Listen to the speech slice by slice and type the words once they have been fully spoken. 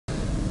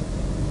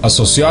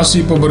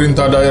Asosiasi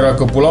Pemerintah Daerah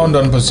Kepulauan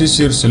dan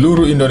Pesisir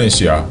Seluruh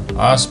Indonesia,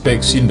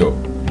 Aspeksindo,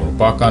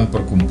 merupakan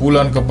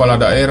perkumpulan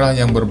kepala daerah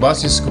yang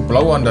berbasis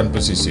kepulauan dan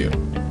pesisir.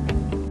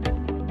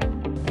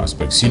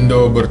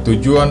 Aspeksindo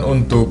bertujuan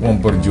untuk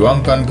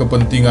memperjuangkan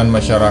kepentingan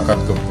masyarakat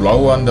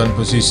kepulauan dan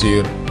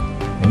pesisir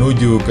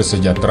menuju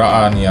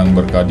kesejahteraan yang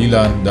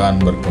berkeadilan dan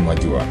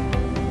berkemajuan.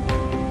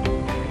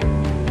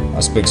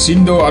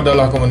 Aspeksindo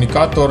adalah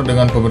komunikator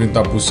dengan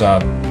pemerintah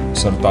pusat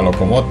serta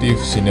lokomotif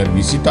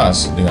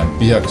sinergisitas dengan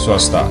pihak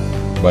swasta,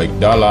 baik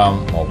dalam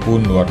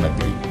maupun luar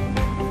negeri.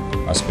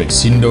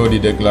 Aspeksindo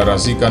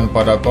dideklarasikan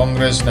pada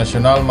Kongres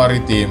Nasional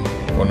Maritim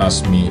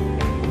 (KONASMI)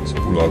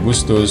 10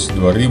 Agustus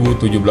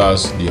 2017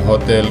 di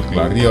Hotel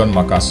Clarion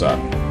Makassar,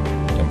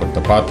 yang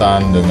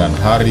bertepatan dengan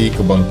Hari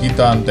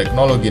Kebangkitan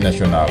Teknologi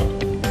Nasional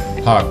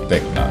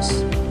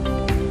 (HKTEKNAS).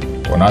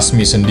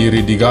 KONASMI sendiri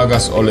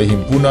digagas oleh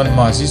Himpunan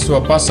Mahasiswa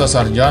Pasca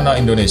Sarjana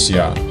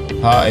Indonesia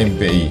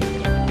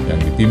 (HMPI)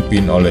 yang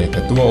dipimpin oleh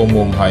Ketua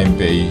Umum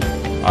HMPI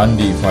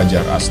Andi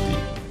Fajar Asti.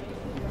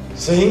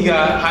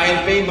 Sehingga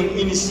HMPI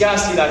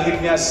menginisiasi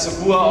lahirnya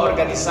sebuah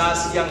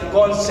organisasi yang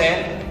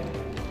konsen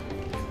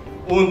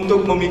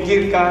untuk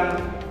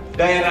memikirkan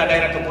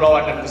daerah-daerah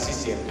kepulauan dan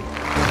pesisir.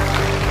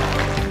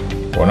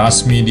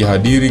 KONASMI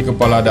dihadiri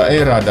kepala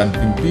daerah dan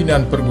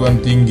pimpinan perguruan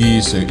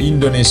tinggi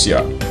se-Indonesia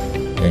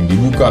yang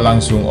dibuka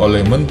langsung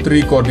oleh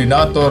Menteri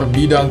Koordinator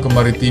Bidang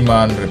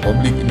Kemaritiman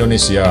Republik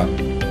Indonesia,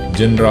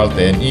 Jenderal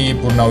TNI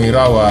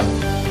Purnawirawan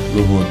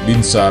Luhut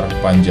Binsar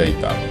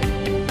Panjaitan.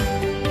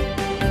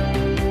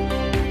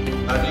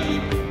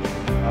 Tadi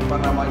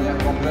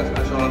Kongres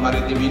Nasional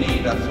Maritim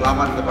ini, dan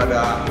selamat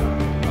kepada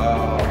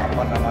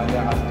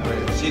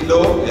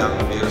Aspeksindo yang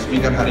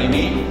diresmikan hari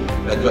ini,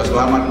 dan juga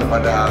selamat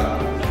kepada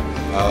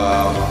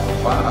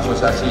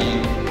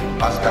Asosiasi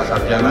Pasca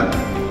Sarjana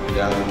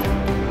yang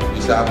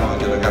bisa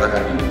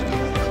menyelenggarakan ini.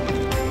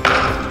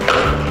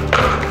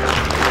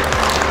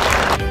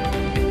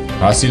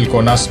 Hasil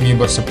KONASMI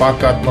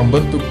bersepakat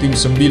membentuk tim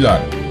 9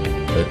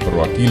 dari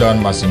perwakilan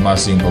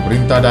masing-masing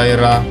pemerintah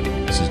daerah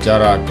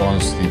secara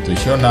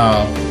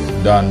konstitusional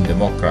dan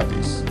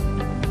demokratis.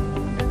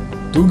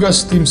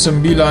 Tugas tim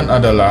 9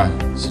 adalah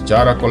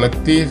secara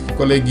kolektif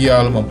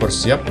kolegial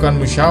mempersiapkan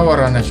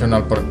musyawarah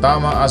nasional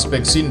pertama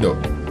Aspeksindo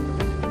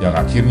yang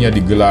akhirnya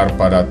digelar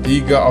pada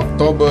 3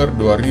 Oktober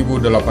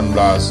 2018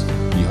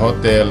 di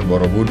Hotel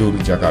Borobudur,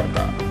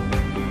 Jakarta.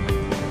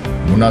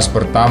 Munas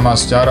pertama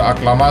secara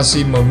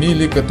aklamasi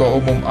memilih Ketua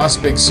Umum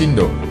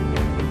Aspeksindo,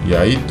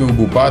 yaitu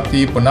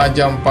Bupati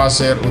Penajam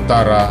Pasir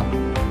Utara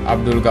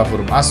Abdul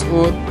Ghafur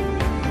Masud,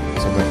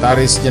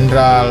 Sekretaris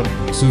Jenderal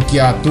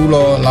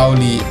Sukiatulo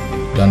Lauli,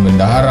 dan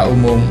Bendahara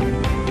Umum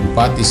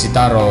Bupati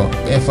Sitaro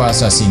Eva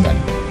Sasingan.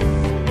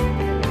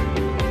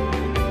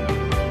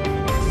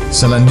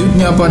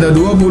 Selanjutnya pada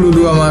 22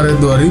 Maret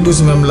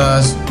 2019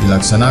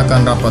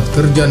 dilaksanakan rapat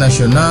kerja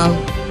nasional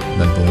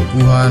dan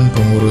pengukuhan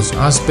pengurus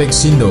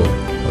Aspeksindo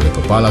oleh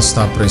Kepala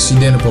Staf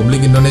Presiden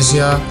Republik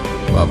Indonesia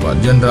Bapak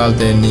Jenderal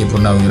TNI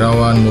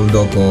Purnawirawan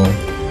Muldoko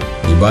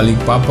di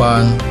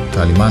Balikpapan,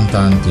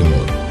 Kalimantan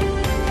Timur.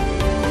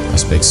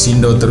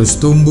 Aspeksindo terus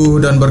tumbuh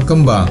dan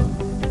berkembang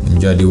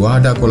menjadi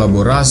wadah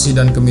kolaborasi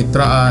dan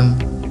kemitraan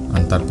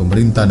antar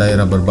pemerintah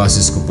daerah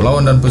berbasis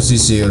kepulauan dan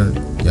pesisir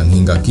yang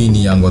hingga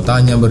kini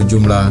anggotanya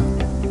berjumlah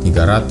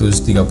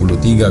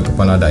 333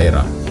 kepala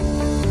daerah.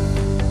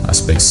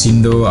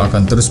 Aspeksindo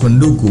akan terus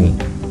mendukung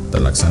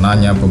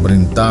terlaksananya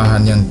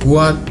pemerintahan yang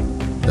kuat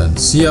dan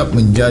siap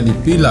menjadi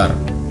pilar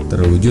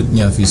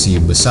terwujudnya visi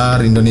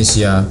besar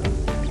Indonesia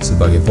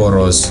sebagai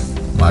poros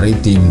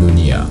maritim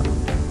dunia.